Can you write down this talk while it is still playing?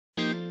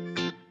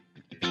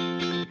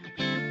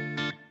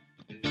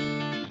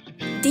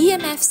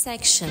DMF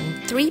section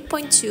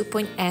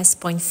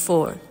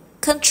 3.2.S.4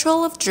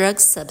 Control of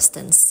drug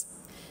substance.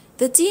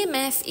 The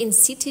DMF in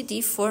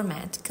CTD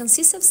format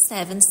consists of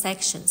 7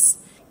 sections.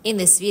 In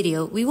this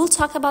video, we will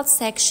talk about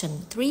section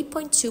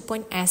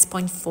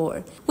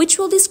 3.2.S.4, which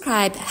will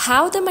describe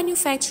how the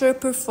manufacturer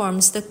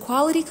performs the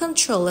quality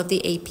control of the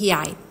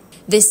API.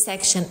 This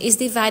section is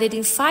divided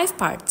in 5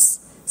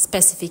 parts: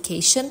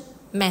 specification,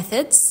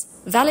 methods,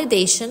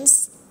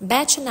 validations,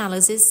 batch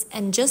analysis,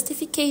 and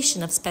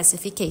justification of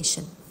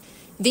specification.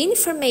 The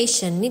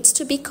information needs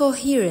to be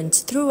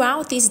coherent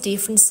throughout these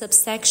different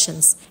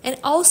subsections and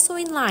also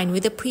in line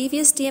with the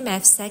previous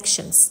DMF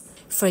sections.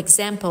 For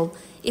example,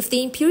 if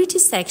the impurity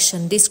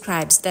section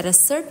describes that a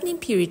certain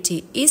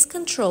impurity is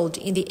controlled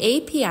in the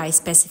API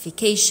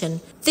specification,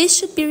 this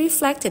should be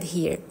reflected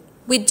here.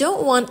 We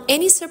don't want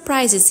any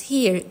surprises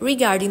here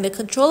regarding the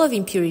control of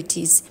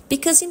impurities,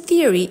 because in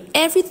theory,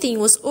 everything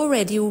was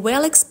already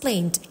well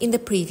explained in the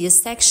previous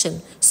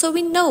section, so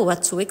we know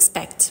what to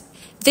expect.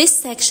 This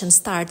section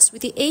starts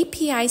with the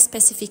API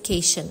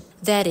specification,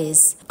 that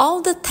is,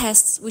 all the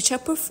tests which are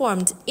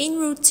performed in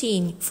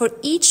routine for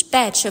each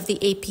batch of the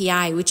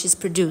API which is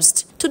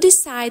produced, to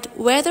decide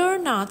whether or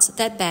not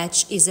that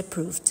batch is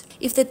approved.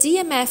 If the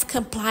DMF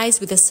complies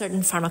with a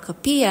certain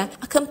pharmacopoeia,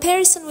 a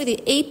comparison with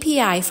the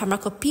API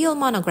pharmacopoeial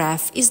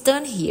monograph is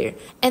done here,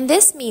 and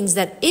this means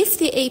that if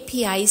the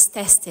API is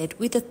tested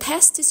with the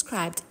test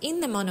described in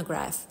the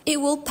monograph, it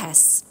will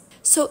pass.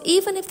 So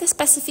even if the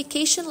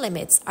specification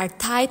limits are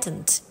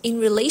tightened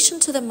in relation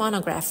to the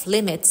monograph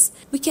limits,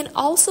 we can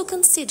also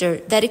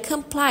consider that it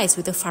complies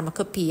with the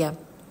pharmacopoeia.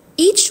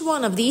 Each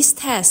one of these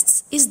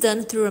tests is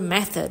done through a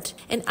method,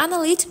 an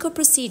analytical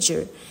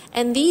procedure,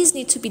 and these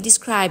need to be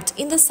described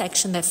in the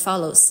section that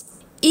follows.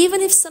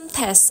 Even if some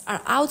tests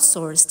are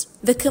outsourced,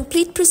 the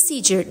complete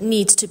procedure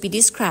needs to be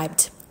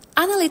described.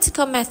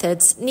 Analytical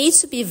methods need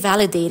to be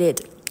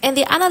validated, and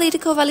the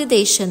analytical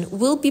validation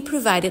will be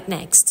provided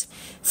next.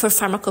 For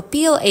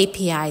pharmacopoeial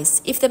APIs,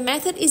 if the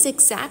method is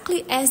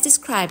exactly as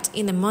described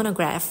in the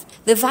monograph,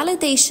 the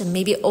validation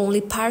may be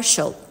only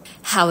partial.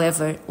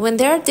 However, when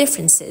there are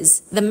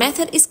differences, the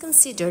method is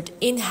considered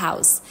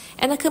in-house,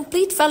 and a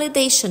complete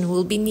validation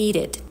will be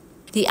needed.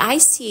 The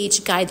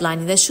ICH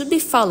guideline that should be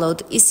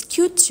followed is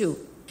Q2.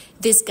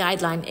 This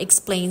guideline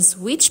explains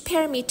which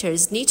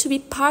parameters need to be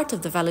part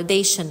of the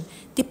validation,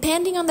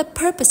 depending on the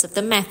purpose of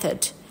the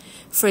method.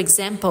 For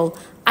example,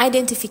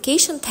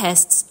 identification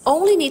tests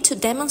only need to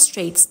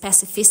demonstrate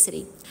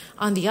specificity.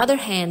 On the other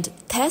hand,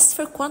 tests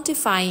for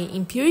quantifying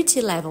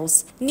impurity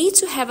levels need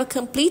to have a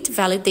complete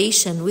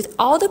validation with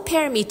all the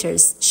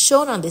parameters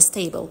shown on this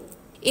table.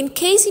 In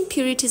case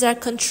impurities are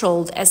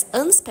controlled as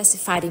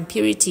unspecified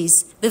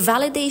impurities, the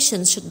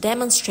validation should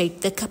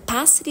demonstrate the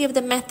capacity of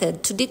the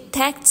method to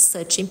detect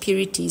such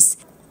impurities,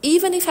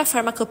 even if a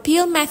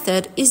pharmacopoeial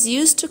method is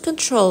used to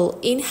control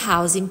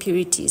in-house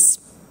impurities.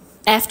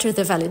 After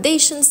the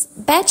validations,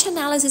 batch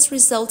analysis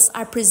results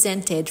are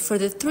presented for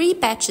the 3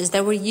 batches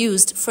that were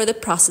used for the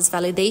process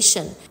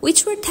validation,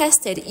 which were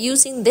tested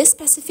using this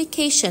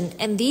specification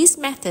and these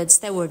methods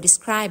that were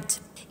described.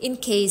 In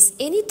case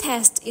any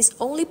test is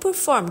only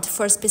performed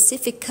for a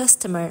specific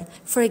customer,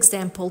 for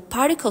example,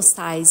 particle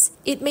size,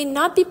 it may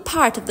not be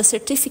part of the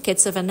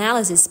certificates of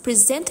analysis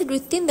presented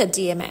within the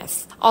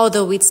DMF,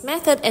 although its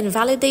method and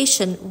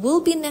validation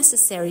will be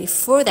necessary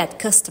for that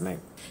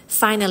customer.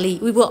 Finally,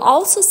 we will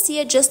also see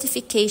a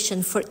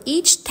justification for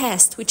each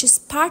test which is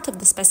part of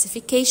the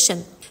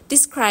specification,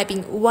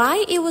 describing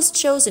why it was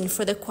chosen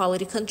for the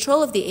quality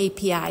control of the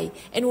API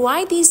and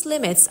why these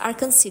limits are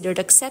considered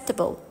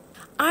acceptable.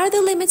 Are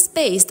the limits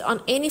based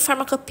on any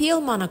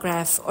pharmacopoeial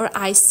monograph or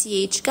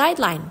ICH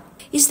guideline?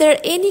 Is there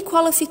any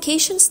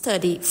qualification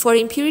study for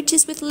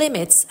impurities with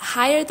limits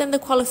higher than the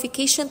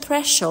qualification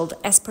threshold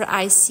as per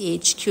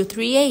ICH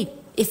Q3A?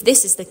 If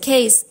this is the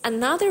case,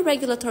 another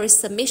regulatory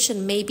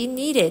submission may be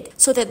needed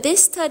so that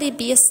this study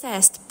be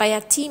assessed by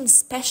a team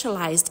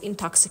specialized in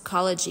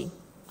toxicology.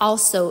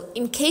 Also,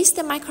 in case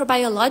the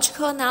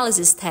microbiological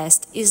analysis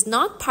test is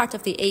not part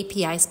of the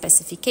API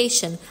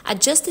specification, a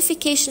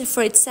justification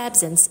for its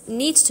absence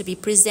needs to be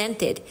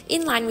presented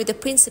in line with the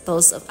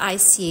principles of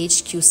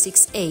ICH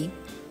Q6A.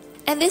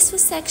 And this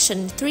was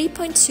section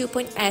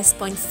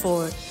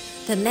 3.2.S.4.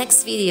 The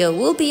next video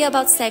will be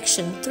about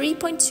section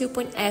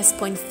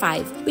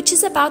 3.2.S.5, which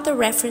is about the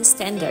reference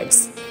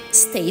standards.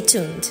 Stay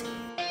tuned!